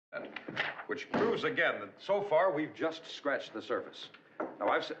Which proves again that so far we've just scratched the surface. Now,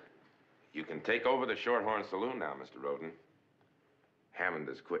 I've said... You can take over the Shorthorn Saloon now, Mr. Roden. Hammond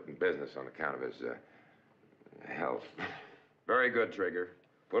is quitting business on account of his, health. Very good, Trigger.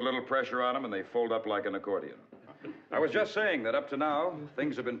 Put a little pressure on them and they fold up like an accordion. I was just saying that up to now,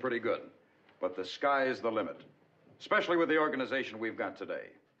 things have been pretty good. But the sky's the limit. Especially with the organization we've got today.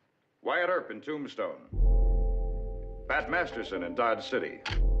 Wyatt Earp in Tombstone. Pat Masterson in Dodge City.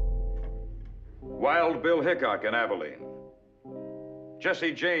 Wild Bill Hickok in Abilene.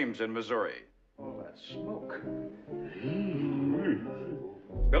 Jesse James in Missouri. All that smoke.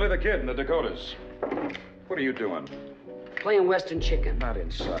 Billy the Kid in the Dakotas. What are you doing? Playing Western chicken. Not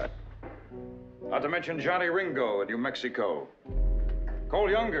inside. Not to mention Johnny Ringo in New Mexico. Cole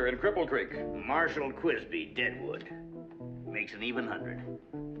Younger in Cripple Creek. Marshall Quisby, Deadwood. Makes an even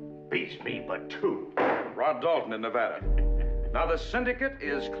 100. Beats me but 2. Rod Dalton in Nevada. Now, the syndicate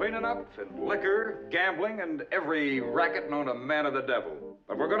is cleaning up in liquor, gambling, and every racket known to man of the devil.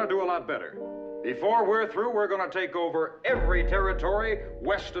 But we're going to do a lot better. Before we're through, we're going to take over every territory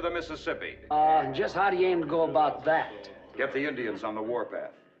west of the Mississippi. Just how do you aim to go about that? Get the Indians on the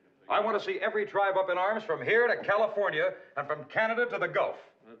warpath. I want to see every tribe up in arms from here to California and from Canada to the Gulf.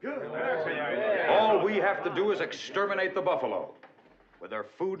 Good. All we have to do is exterminate the buffalo. With their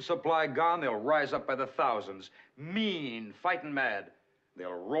food supply gone, they'll rise up by the thousands. Mean, fighting mad.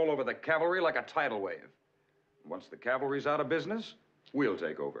 They'll roll over the cavalry like a tidal wave. Once the cavalry's out of business, we'll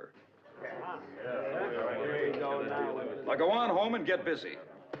take over. Now go on home and get busy.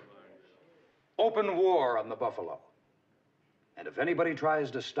 Open war on the buffalo. And if anybody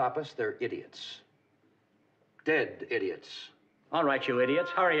tries to stop us, they're idiots. Dead idiots. All right, you idiots,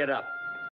 hurry it up.